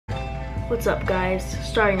What's up, guys?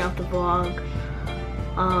 Starting off the vlog.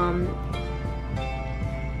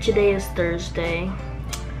 Today is Thursday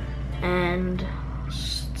and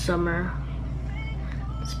summer.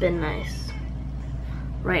 It's been nice.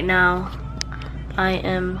 Right now I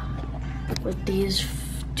am with these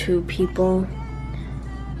two people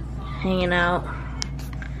hanging out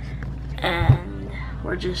and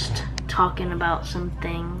we're just talking about some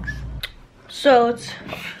things. So it's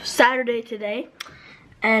Saturday today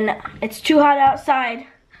and it's too hot outside,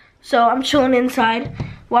 so I'm chilling inside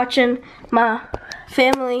watching my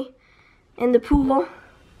family in the pool.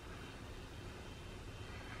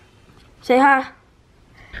 Say hi.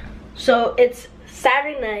 So it's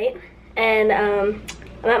Saturday night and I'm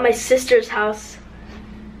at my sister's house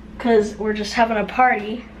because we're just having a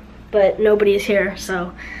party, but nobody's here,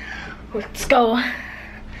 so let's go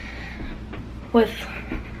with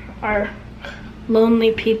our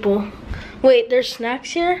lonely people. Wait, there's snacks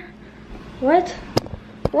here? What?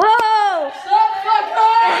 Whoa!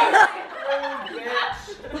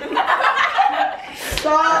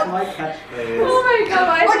 Stop! My catchphrase. Oh my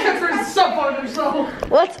god, my catchphrase is so fucking so.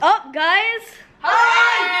 What's up, guys?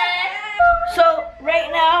 Hi! So right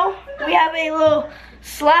now we have a little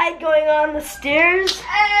slide going on the stairs.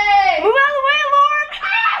 Hey! Move out of the way, Lauren!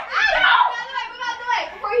 Move out the way,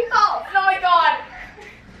 before he falls. Oh my god.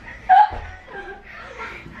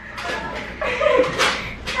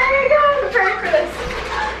 Oh my god, I'm ready for this.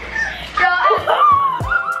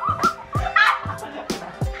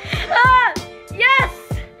 Yes!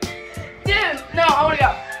 Dude, no, I wanna go.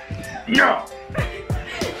 No!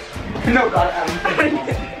 No, God,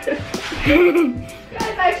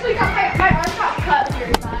 Guys, I actually got my arm cut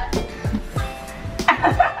here,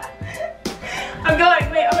 I'm going,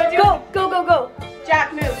 wait, I'm gonna do it. Go. Jack,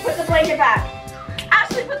 move, put the blanket back.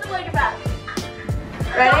 Ashley, put the blanket back.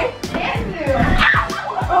 Ready?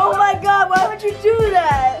 Oh my god, why would you do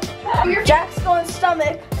that? Jack's going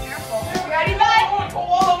stomach. Careful. Ready, bud?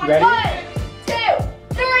 Ready? 1, 2,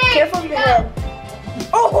 3. Careful of your head.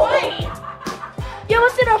 Oh! You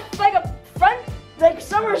almost did a front,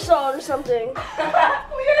 somersault or something.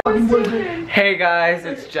 Hey guys,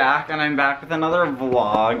 it's Jack and I'm back with another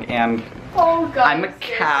vlog and Oh god. I'm a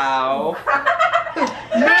cow.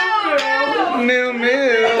 Moo moo.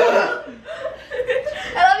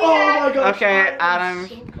 I love you, Jack. Okay, Adam,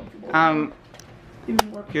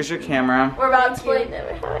 here's your camera. We're about to play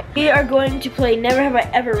Never Have I. We are going to play Never Have I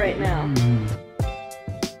Ever right now.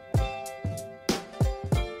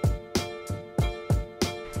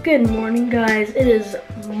 Good morning, guys. It is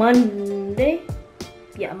Monday.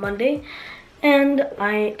 Yeah, Monday. And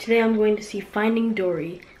today I'm going to see Finding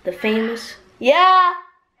Dory, the famous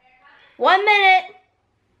 1 minute.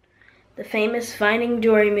 The famous Finding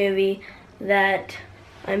Dory movie that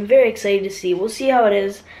I'm very excited to see. We'll see how it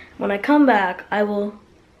is. When I come back, I will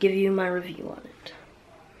give you my review on it.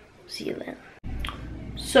 See you then.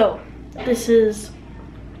 So, this is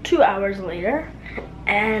 2 hours later,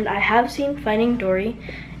 and I have seen Finding Dory.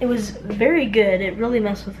 It was very good. It really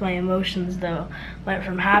messed with my emotions though. Went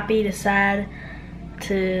from happy to sad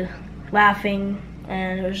to laughing,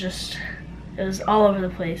 and it was all over the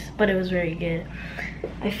place, but it was very good.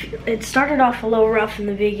 It started off a little rough in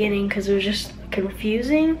the beginning because it was just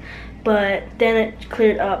confusing, but then it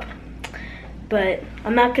cleared up. But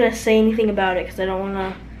I'm not gonna say anything about it because I don't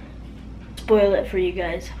want to spoil it for you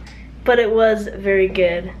guys. But it was very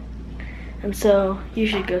good, and so you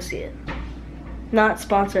should go see it. Not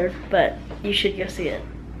sponsored, but you should go see it.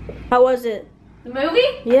 How was it? The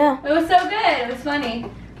movie? Yeah. It was so good. It was funny.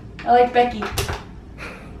 I like Becky.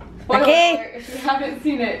 Spoiler alert if you haven't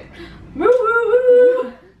seen it. Woo woo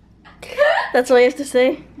woo. That's all you have to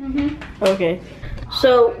say? Okay.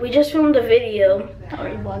 So we just filmed a video. Are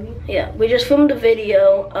you vlogging? Yeah, we just filmed a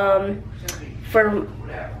video for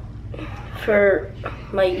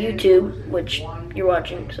my YouTube, which you're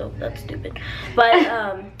watching, so that's stupid. But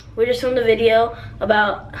we just filmed a video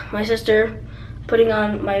about my sister putting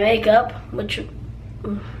on my makeup, which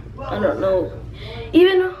I don't know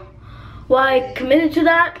even why I committed to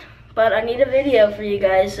that, but I need a video for you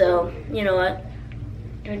guys, so you know what?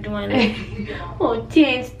 Do my name. Oh,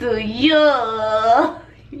 thanks to you.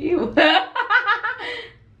 You.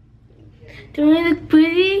 Do I look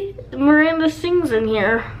pretty? Miranda sings in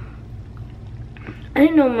here. I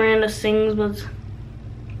didn't know Miranda Sings was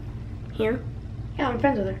here. Yeah, I'm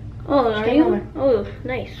friends with her. Oh, are Stay you? over. Oh,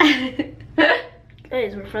 nice.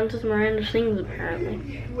 Guys, we're friends with Miranda Sings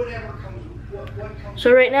apparently.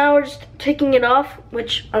 So right now we're just taking it off,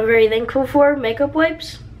 which I'm very thankful for. Makeup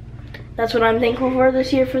wipes. That's what I'm thankful for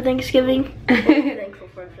this year for Thanksgiving. What are you thankful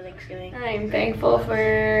for Thanksgiving? I'm thankful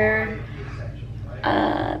for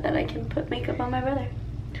that I can put makeup on my brother.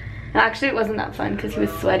 Actually, it wasn't that fun because he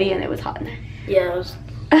was sweaty and it was hot in there. Yeah,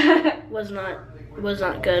 it was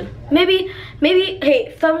not good. Maybe,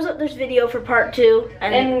 hey, thumbs up this video for part 2.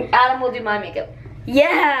 And Adam will do my makeup.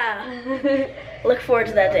 Yeah! Look forward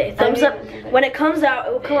to that day. Thumbs up. When it comes out,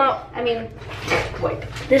 it will come out. Wait.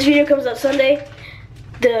 This video comes out Sunday.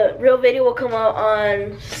 The real video will come out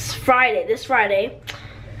on Friday, this Friday.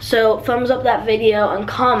 So thumbs up that video and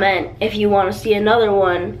comment if you want to see another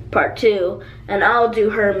one, part 2, and I'll do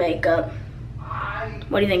her makeup.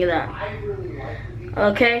 What do you think of that?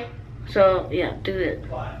 Okay, so yeah, do it.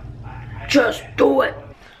 Just do it.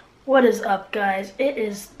 What is up, guys? It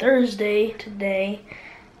is Thursday today,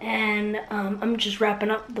 and I'm just wrapping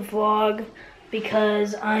up the vlog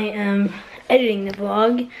because I am editing the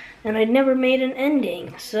vlog, and I never made an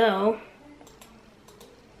ending, so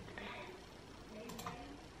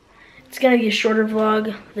it's gonna be a shorter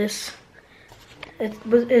vlog. It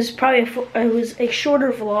was a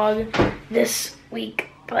shorter vlog this week,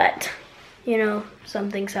 but you know, some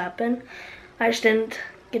things happen. I just didn't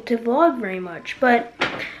get to vlog very much, but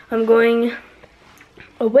I'm going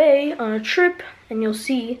away on a trip, and you'll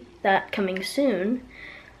see that coming soon,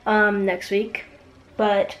 next week.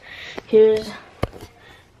 But here's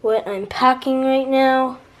what I'm packing right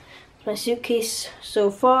now. My suitcase so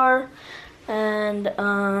far, and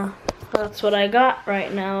that's what I got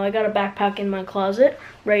right now. I got a backpack in my closet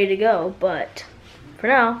ready to go, but for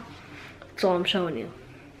now, that's all I'm showing you.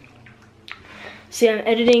 See, I'm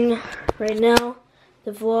editing right now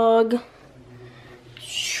the vlog,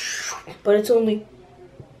 but it's only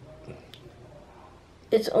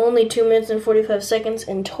 2 minutes and 45 seconds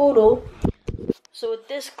in total. So with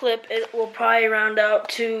this clip, it will probably round out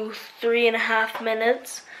to 3.5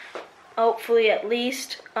 minutes, hopefully at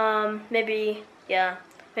least. Maybe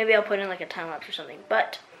I'll put in like a time lapse or something.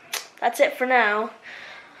 But that's it for now.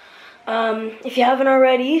 If you haven't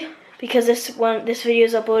already, because this video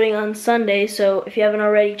is uploading on Sunday, so if you haven't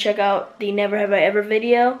already, check out the Never Have I Ever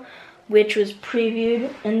video, which was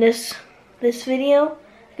previewed in this video.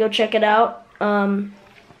 Go check it out. And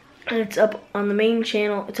it's up on the main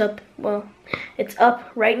channel. It's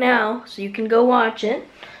up right now, so you can go watch it.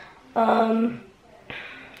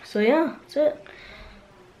 So yeah, that's it.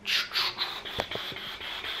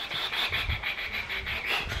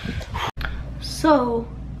 So,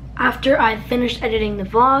 after I finished editing the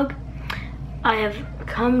vlog, I have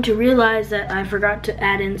come to realize that I forgot to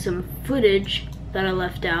add in some footage that I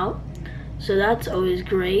left out. So that's always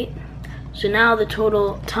great. So now the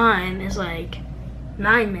total time is like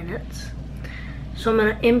 9 minutes. So I'm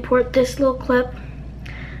gonna import this little clip,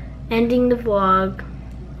 ending the vlog,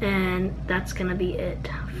 and that's gonna be it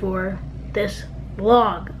for this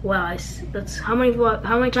vlog. Wow, that's how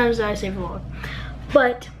many times did I say vlog?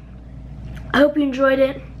 But I hope you enjoyed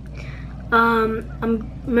it.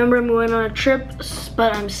 Remember, I'm going on a trip,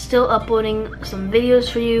 but I'm still uploading some videos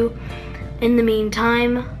for you in the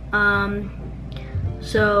meantime.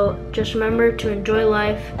 So just remember to enjoy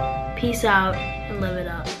life, peace out, and live it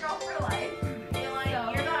up.